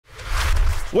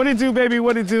What it do, baby?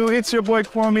 What it do? It's your boy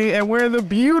Kwame, and we're in the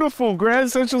beautiful Grand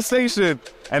Central Station,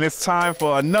 and it's time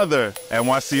for another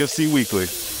NYCFC Weekly.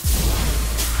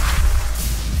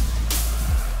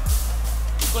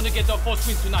 We're gonna get our first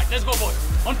win tonight. Let's go, boys.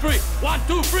 On three. 1,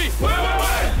 2, 3.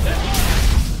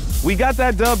 We got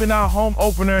that dub in our home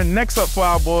opener. Next up for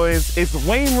our boys, it's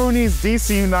Wayne Rooney's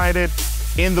DC United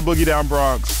in the Boogie Down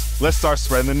Bronx. Let's start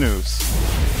spreading the news.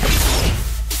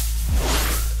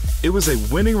 It was a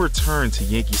winning return to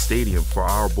Yankee Stadium for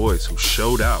our boys who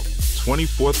showed out.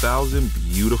 24,000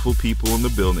 beautiful people in the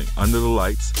building under the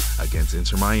lights against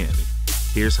Inter Miami.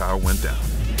 Here's how it went down.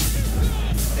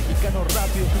 Mexicano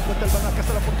rápido que encuentra el balón, acá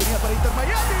está la oportunidad para Inter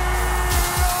Miami.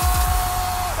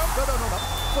 No.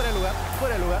 Fuera de lugar,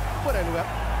 fuera de lugar, fuera de lugar.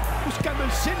 Buscando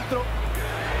el centro.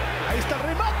 Ahí está el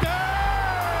remate.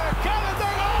 ¡Cabe de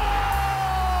gol!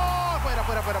 Fuera.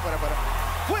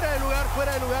 Fuera de lugar,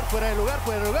 fuera de lugar, fuera de lugar,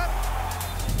 fuera de lugar.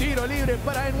 Tiro libre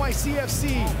para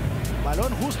NYCFC.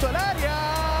 Balón justo al área.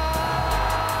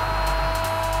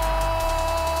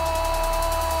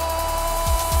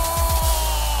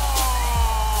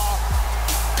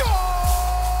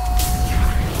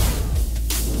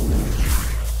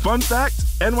 Fun fact,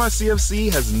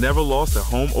 NYCFC has never lost a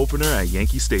home opener at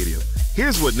Yankee Stadium.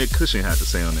 Here's what Nick Cushing had to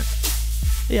say on it.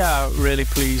 Yeah, really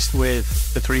pleased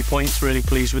with the 3 points, really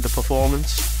pleased with the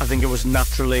performance. I think it was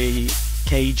naturally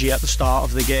cagey at the start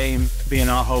of the game, being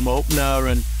our home opener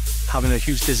and having a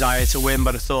huge desire to win,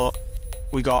 but I thought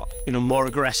we got, more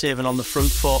aggressive and on the front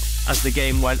foot as the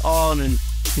game went on and,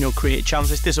 created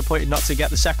chances. Disappointed not to get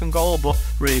the second goal, but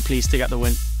really pleased to get the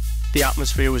win. The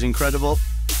atmosphere was incredible.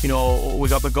 We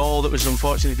got the goal that was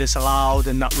unfortunately disallowed,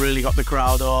 and that really got the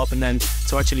crowd up. And then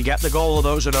to actually get the goal,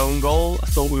 although it was an own goal, I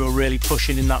thought we were really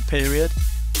pushing in that period.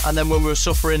 And then when we were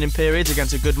suffering in periods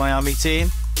against a good Miami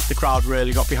team, the crowd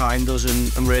really got behind us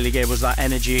and really gave us that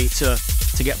energy to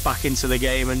get back into the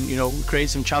game and create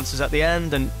some chances at the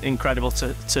end, and incredible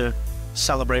to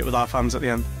celebrate with our fans at the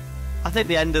end. I think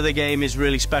the end of the game is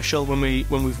really special when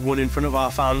we've won in front of our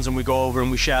fans and we go over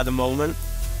and we share the moment.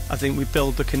 I think we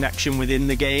build the connection within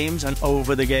the games and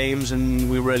over the games, and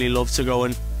we really love to go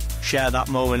and share that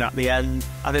moment at the end.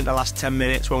 I think the last 10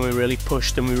 minutes when we really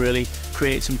pushed and we really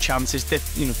created some chances,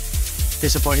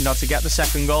 disappointing not to get the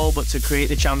second goal, but to create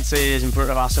the chances in front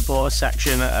of our supporters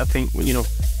section, I think,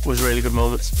 was really good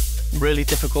moments. Really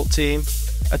difficult team,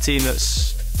 a team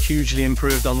that's hugely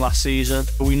improved on last season.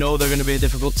 But we know they're going to be a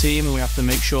difficult team, and we have to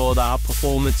make sure that our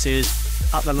performance is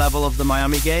at the level of the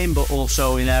Miami game, but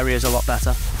also in areas a lot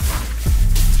better.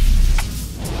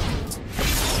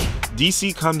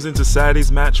 DC comes into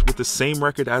Saturday's match with the same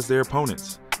record as their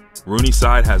opponents. Rooney's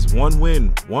side has 1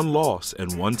 win, 1 loss,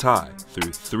 and 1 tie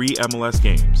through 3 MLS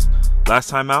games. Last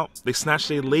time out, they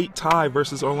snatched a late tie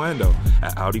versus Orlando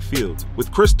at Audi Field,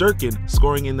 with Chris Durkin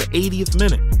scoring in the 80th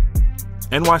minute.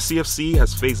 NYCFC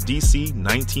has faced DC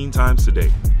 19 times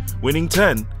today, winning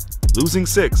 10, losing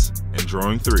 6, and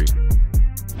drawing 3.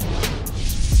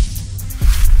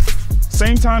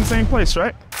 Same time, same place,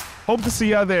 right? Hope to see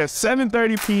y'all there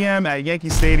 7:30 p.m. at Yankee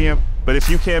Stadium. But if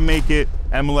you can't make it,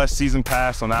 MLS Season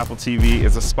Pass on Apple TV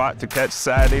is a spot to catch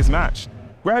Saturday's match.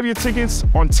 Grab your tickets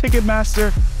on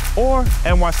Ticketmaster or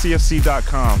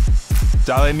NYCFC.com.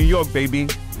 Dale New York, baby.